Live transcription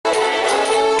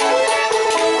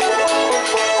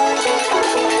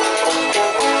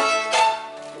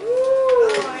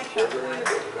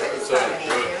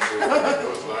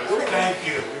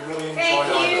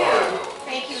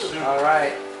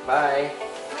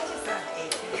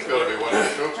gotta be one of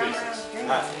your showpieces.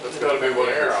 That's gotta be one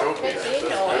of your showpieces. That's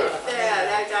good.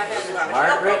 Yeah, I have a lot of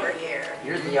help Margaret, over here.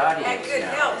 you're the audience And good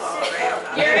now. help all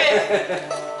around. You're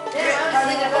it.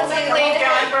 Basically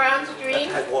John Brown's dream.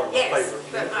 Yes,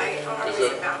 but my arm Is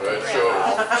is it? about to Right, break. show.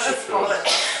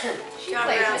 John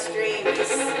Brown's dream is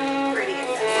pretty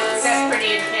intense. That's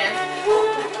pretty intense.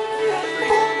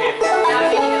 Not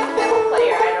being a fiddle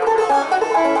player, I don't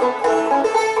know.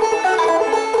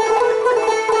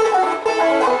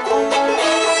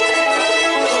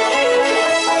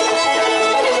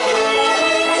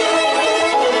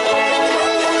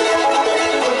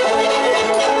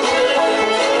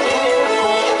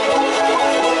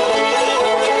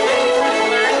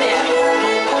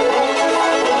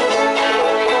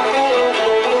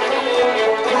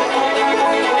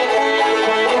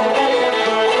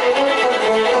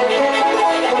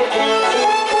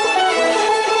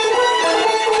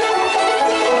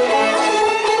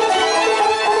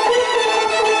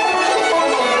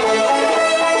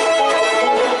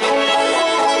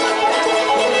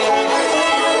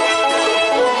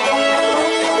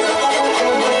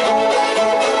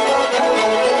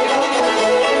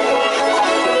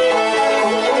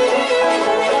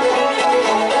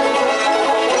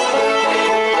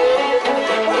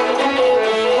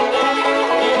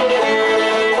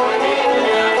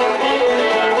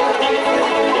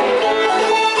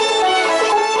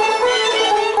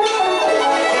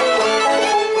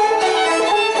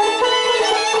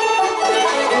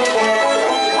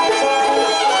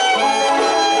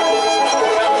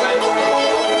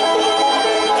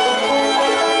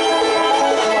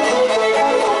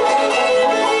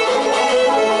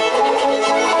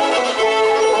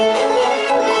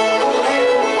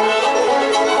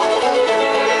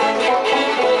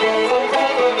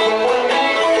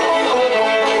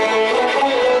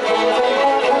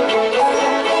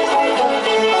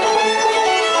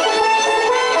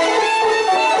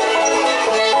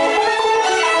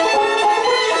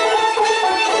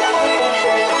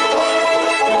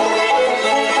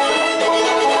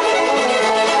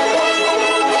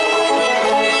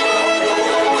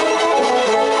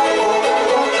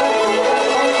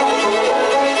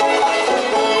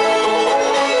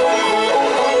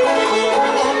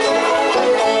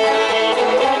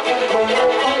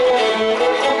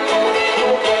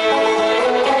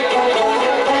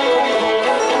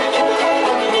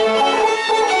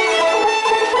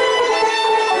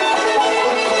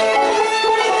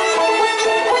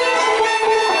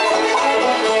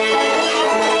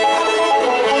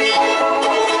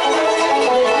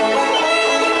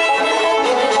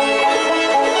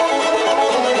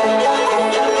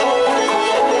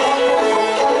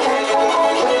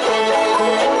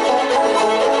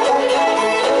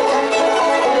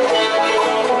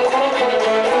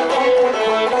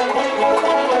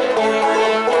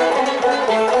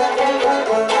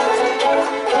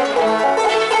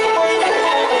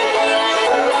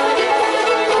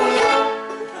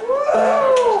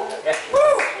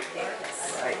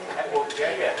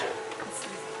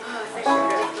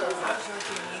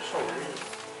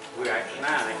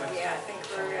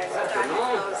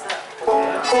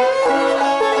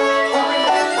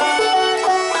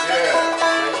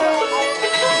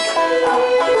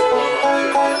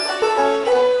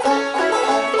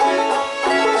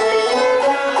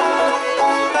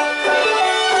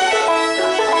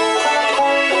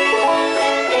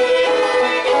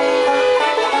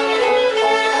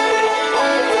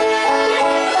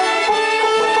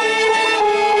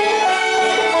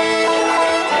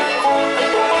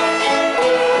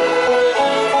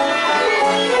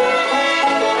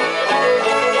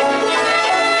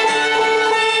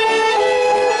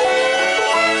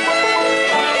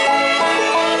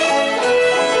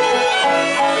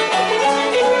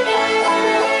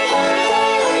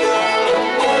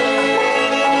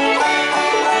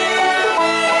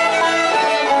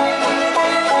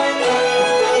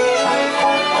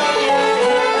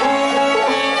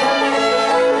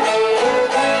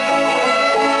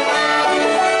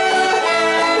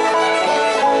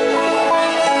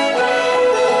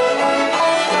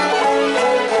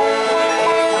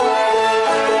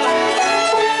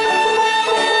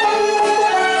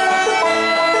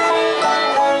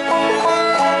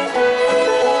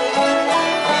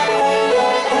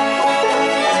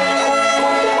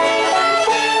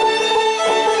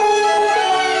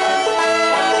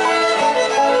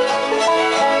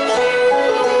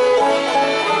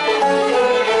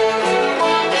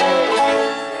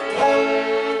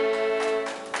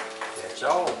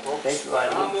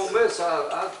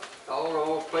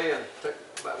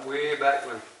 way back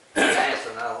when Nancy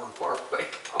and I on Parkway.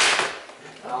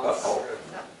 Uh-oh.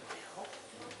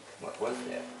 What was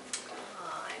that?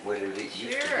 What did it used to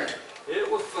be? Sure.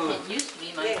 It was fun. It used to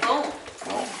be my phone.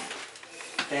 Oh.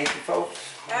 Thank you, folks.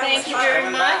 That Thank was you fun.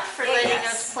 very much for letting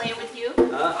Yes. us play with you.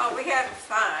 Huh? Oh, we had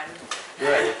fun.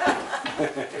 Good.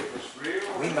 It was real.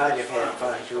 We might have had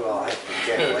fun too. I'll have to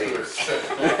check later.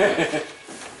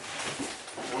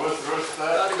 What's that?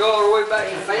 Got to go all the way back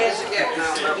to Fancy Gap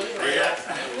now, brother. Real?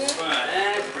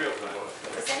 And real fun.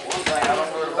 One thing, I don't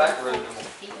know the back road no more.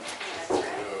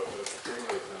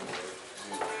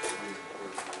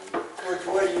 Which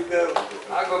way you go?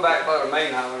 I go back by the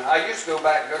main highway. I used to go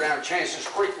down Chance's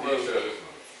Creek Road.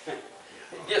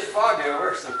 It gets foggy over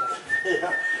or something.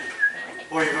 Yeah.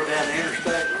 Where you go down the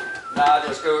interstate? Now I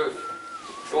just going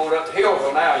up the hill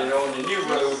for now, you know, on the new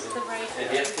road. The right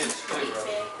And it's clear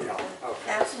road.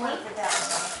 That's one for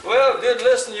that Well, good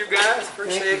listening, you guys. Thank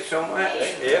Appreciate you it. so much.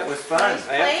 Yeah. It was fun. Nice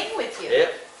playing with you.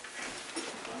 Yep.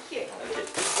 Thank you.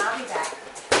 I'll be back.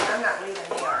 I'm not leaving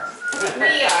the yard.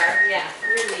 We are, yeah,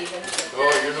 we're leaving.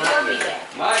 Oh, you're not We'll be there.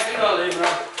 back. Mike, you know, leave, bro.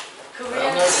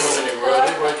 I'm not going anywhere. I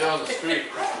live right down the street.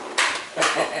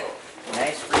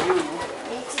 Nice for you.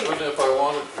 Me too. Wouldn't if I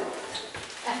wanted to.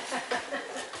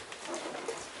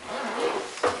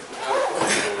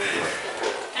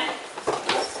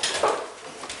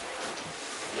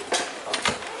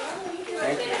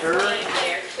 Thank you, sir.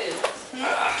 There too.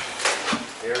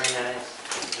 Very nice.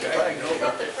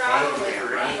 But the problem with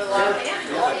the Los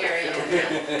Angeles area,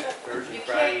 you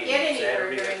can't get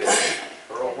anywhere during the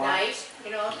night,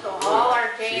 you know, so all our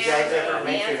You jams guys ever and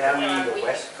make it dances out are to on the weekends.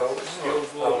 west coast?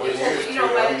 You know,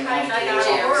 by the time I got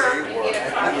to work and get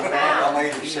across town,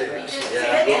 you just sit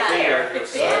there.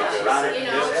 It's been, you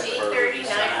know, 8:30,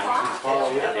 9 o'clock.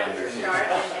 Start and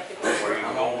have to go to work.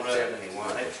 I'm on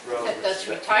 71. But those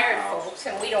retired folks,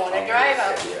 and we don't want to drive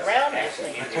out around that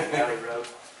thing. Valley Road,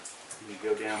 you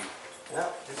go down No,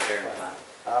 there.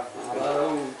 Oh,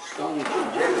 stone.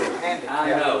 I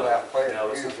know, no, it's, I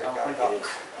don't think it is.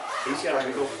 He's got a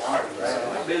big old farm.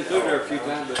 I've been through there a few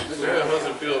times, but Yeah, how's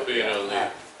it feel being on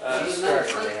the He's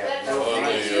starting to have no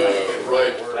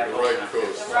right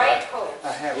coast? The right coast.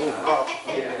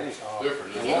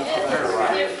 Different, isn't It it? is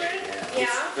different, yeah.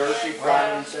 Thursday,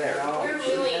 Friday, and Saturday. We're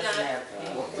really not. And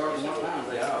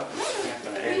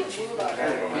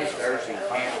Thursday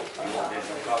camp, then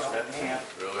cost that camp.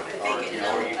 Really?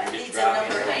 Needs a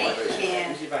number 8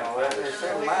 can.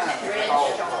 Drenched all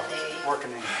day.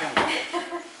 Working in Kent.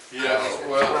 Yeah,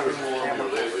 well, it's been warmer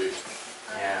lately.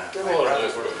 Yeah. Good My water,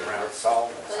 brother's that's what working it around is.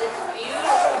 Salt. But it's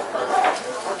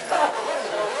beautiful.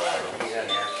 He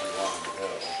doesn't actually want to go.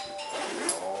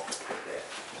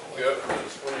 Yep,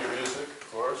 there's plenty of music,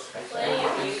 of course. Plenty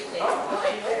of music. Oh, no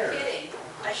kidding.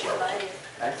 I should buy it.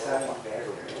 That's What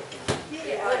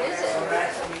is it?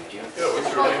 Yeah,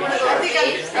 what's your Oh, name? one of I those think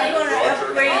days. I'm gonna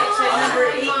upgrade it to number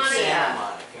 8 can.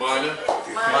 Mina?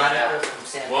 Monica from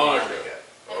San Monica.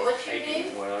 And what's your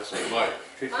name? Well, it's Mike.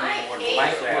 50 Mike, more hey.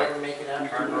 Mike, south. ever make it out?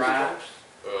 Turn right.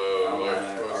 Like,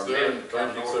 Or was there in then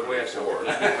turn northwest. 1974. Well,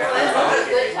 that's a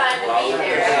good time to be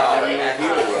there, actually. It's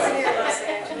near Los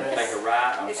Angeles. Take a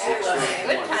right on It's near Los 631. Angeles.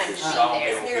 Good time to It's be Sawmill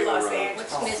there. It's near Hill Los Road.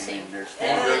 Angeles. What's missing? There's And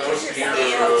Yeah, then those there's people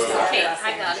your are, Okay,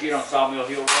 I got you it. on Sawmill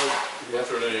Hill Road. What's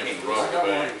her name?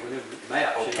 Rockabye.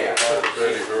 Map. Okay.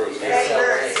 Betty Hurst. Betty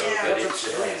Hurst, yeah. But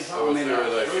it's, I was there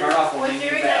like, Turn off on Well, Indian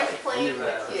very Valley. nice playing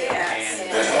with you. Yes.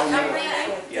 And I'm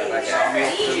leaving. yeah, like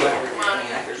Sawmill.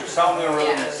 Monica. There's a Sawmill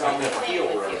Road and a Sawmill Hill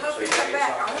Road. Hope So you you come got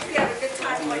back. I your hope you have a good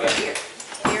time when you're here.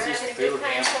 You're having a good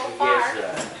time so He far.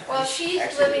 has Well, she's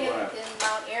actually living in one of-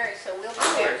 Mount Airy, so we'll be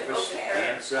there to breakfast visit her.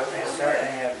 and supper. it's starting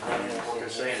to have. What they're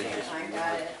saying is, I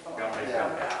got it. don't let it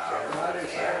come down.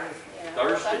 Yeah.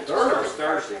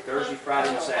 Thursday, Thursday, Friday,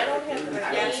 and I don't Saturday. have the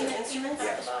Got some name.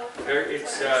 instruments? There,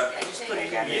 it's,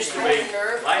 it used to be,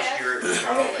 last year it was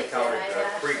called, they called it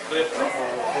pre-clip.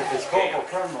 If it's Corporal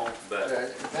Terminal. But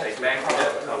they backed it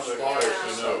up because as far as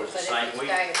you know, it was the same week.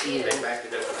 They backed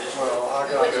it up for this week. Well, I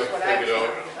Which got, is what I Pick was it up.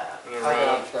 worried about. and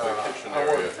around the kitchen I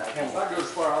area. worked at him. I go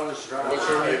as far as this drive. What's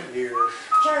her name? Years.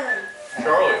 Charlie.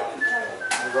 Charlie.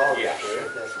 The road, Yeah.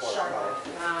 that's what I call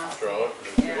it. Charlotte.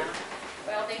 Yeah.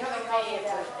 Well, they come pay it,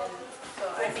 and so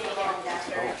I may have that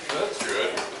surgery. That's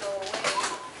good. Go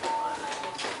away.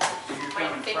 So you're My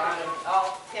coming fingers, Friday?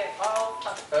 all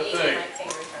That days, thing. my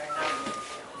fingers are numb.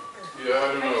 Yeah,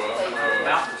 I don't know.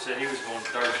 Malcolm said he was going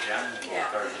Thursday, I'm going Yeah.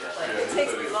 Thursday. Yeah, It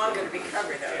takes me longer to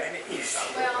recover though than it used to.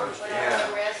 Well, when I was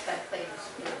at rest, I played the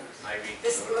spoons. Maybe. The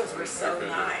spoons were so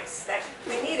nice. That,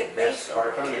 we need a That's bass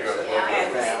over part of here. it. Yeah, I And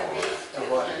played Yeah. the bass too.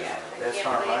 What? Yeah. That's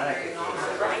Can't play harmonica very keys. long.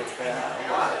 Right. I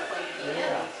also played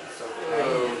piano.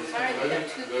 Sorry, they have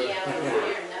two pianos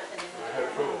here, nothing in I had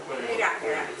trouble They playing. got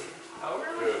that. Oh,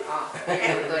 really? Good.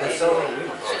 And good So,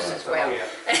 anyway, just as well.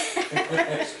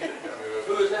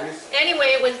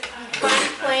 Anyway, it was fun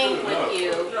playing with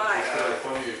you. Right.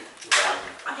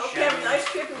 I hope you have a nice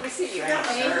trip and we see you.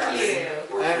 Thank you.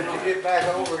 And to get back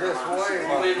over this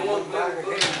way, we'll come back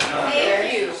again.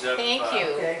 Thank you. Thank you.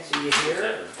 Okay, see you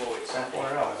here,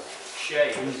 somewhere else.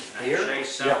 Shay. Here? Shay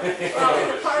something.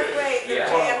 Oh, the Parkway, the Yeah.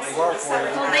 jams, the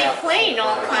summer Well, they playing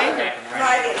all kinds of,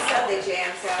 Friday and Sunday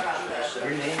jams out on the.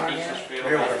 Your name again?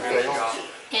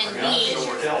 and these.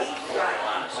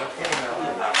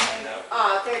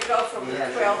 They go from the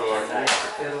 12th to the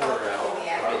Fiddle around.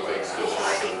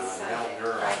 Friday and Sunday.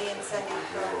 Friday and Sunday.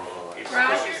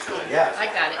 Roger? Yeah. I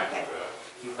got it.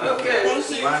 Okay, we'll Thank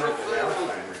see you. you.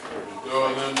 No,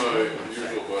 and then my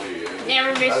usual buddy, Andy.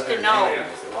 Never missed a note. Yeah,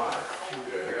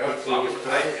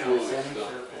 absolutely, absolutely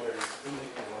stuff.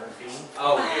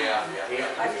 Oh, yeah,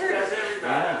 yeah. I've heard of it.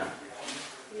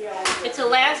 It's the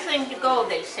last thing to go,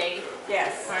 they say,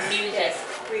 Yes. for music. Yes.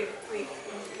 We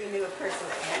knew a person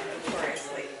that had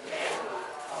notoriously bad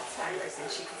Alzheimer's and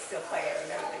she could still play every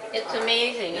note. It's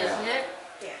amazing, isn't it?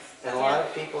 Yes. And a lot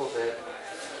of people that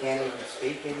can't even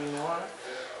speak anymore,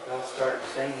 they'll start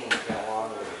singing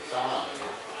along with the song.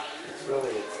 It's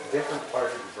really, it's a different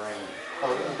part of the brain.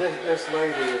 Oh, this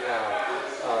lady,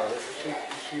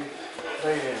 she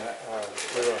played in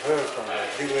with her husband, a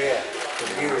duet for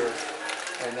years,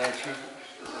 and then she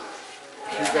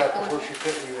got to where she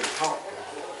couldn't even talk.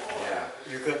 Yeah.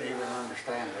 You couldn't even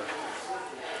understand her.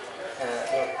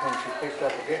 But when she picked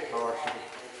up a guitar, she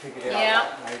could pick it out Yeah.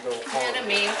 and they go Isn't hard. that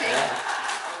amazing?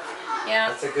 Yeah.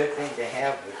 That's a good thing to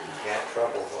have if you've got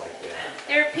troubles like that.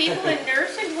 There are people in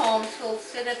nursing homes who'll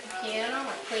sit at the piano and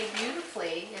play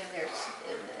beautifully, and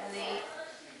and they,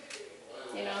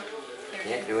 you know, they're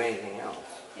Can't do anything else.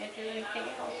 can't do anything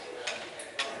else.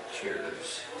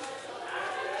 Cheers.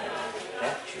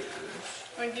 That cheers.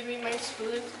 Want to give me my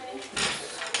spoon, honey?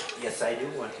 Yes, I do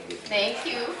want to give you. Thank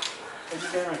you.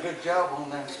 You've done a good job on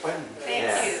them spoons.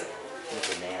 Thank you.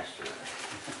 She's a master.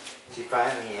 She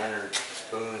finally entered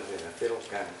spoons in a fiddle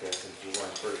contest and she won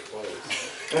first place.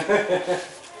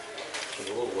 It's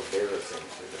a little embarrassing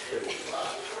for the fiddle.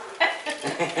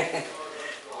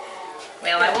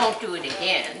 Well, I won't do it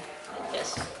again. I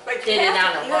just But did it on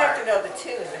a you have to lark. know the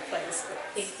tune to play the spoon.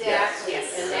 Exactly,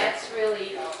 Yes. and that's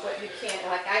really what you can't,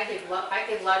 like, I give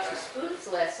lots of spoons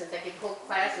lessons, I give whole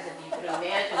classes, if you can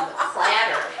imagine the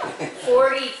clatter.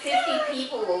 40, 50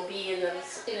 people will be in a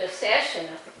session,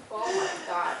 oh my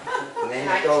God. And then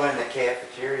you go in the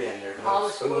cafeteria and there's All no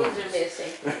the spoons are spoons.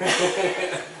 missing.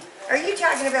 Are you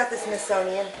talking about the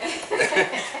Smithsonian?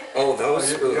 Oh, those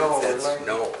spoons, that's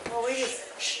no. Well, we just,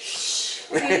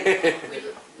 Related?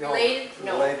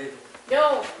 No. Related.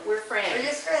 No, we're friends. We're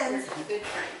just friends. We're good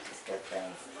friends. Just good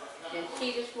friends. And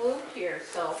she just moved here,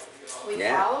 so we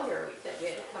Yeah. followed her, we said we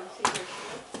had to come see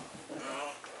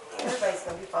her. Everybody's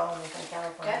gonna be following me from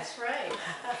California. That's right.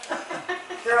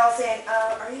 They're all saying,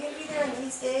 are you gonna be there on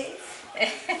these days?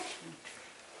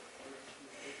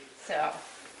 So,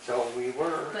 So we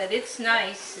were. but it's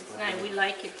nice, we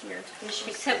like it here,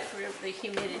 except for the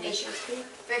humidity.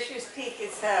 Fisher's Peak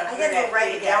is, I gotta go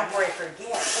write it down before I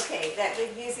forget. Okay, that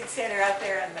big music center out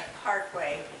there on the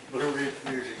Parkway. Blue Ridge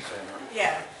Music Center.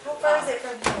 Yeah, How far is it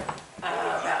from here?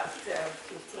 about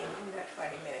 15,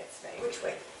 20 minutes maybe. Which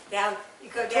way? Down, you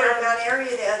go Toward down, Mount Airy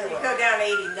or the other you way? go down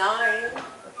 89,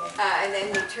 Okay. and then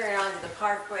you turn onto the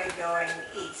Parkway going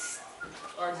east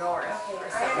or north Okay, or I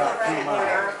something. gotta write it miles.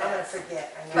 down. I'm gonna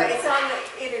forget. I know. But it's on the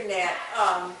internet,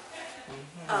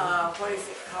 what is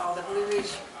it called, the Blue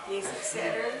Ridge Music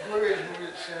Center? Blue Ridge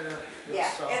Music Center. Yeah,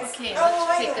 It's, it's, Okay, Oh,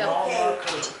 let's I pick know, up, okay.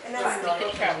 And we that's, could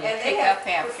probably and they pick have, up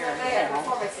after. they have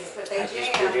performances, but they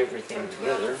jam from 2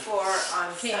 to 4 on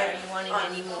Okay, are Sunday, you wanting on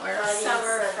any more?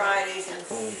 summer Fridays and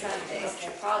Sundays,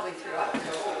 and probably through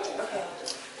October. okay.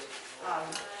 I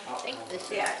think this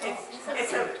is. Yeah,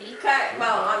 it's a empty. kind,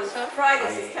 well, on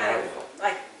Fridays it's kind of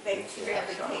like they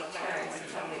strictly take turns and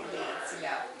somebody leads, you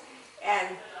know.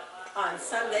 And on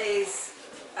Sundays,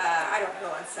 I don't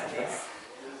go on Sundays,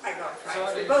 I go on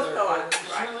Fridays, we both go on It's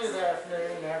usually Fridays. the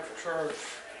afternoon after church,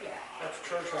 Yeah, after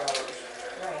church hours,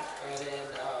 Right. and then,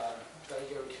 they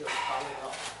go till probably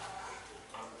about,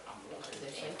 I'm wanting to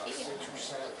say about 6 or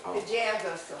 7. the jam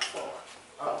goes till 4.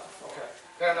 Oh, okay.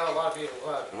 Yeah, I know a lot of people,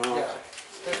 yeah.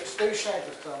 Stu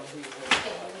Shanker's coming, he's,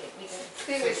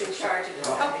 Stu is in charge of the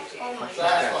Sunday jam.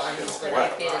 that's why he's there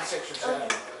What? about 6 or 7.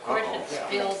 Of course, it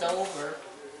spills over.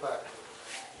 But,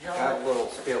 you Got know, a little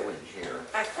spillage here.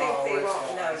 I think they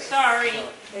won't notice. Sorry.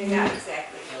 They're not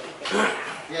exactly keeping it out.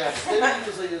 yeah, Stu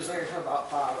usually is there till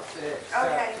about 5 or 6.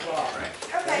 Okay.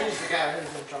 Okay. He's the guy who's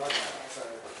in charge of it, so,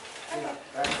 you know,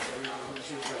 that's the reason he's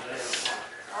usually there.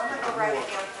 I'm gonna go write it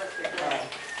down for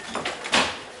you.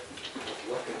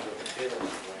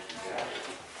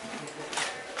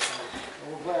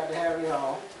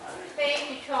 y'all. Thank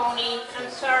you, Tony. I'm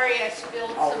sorry I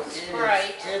spilled some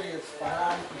Sprite. It is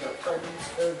fine, but Tony's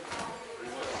food.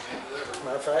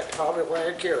 Matter of fact, probably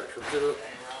land character to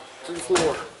the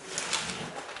floor.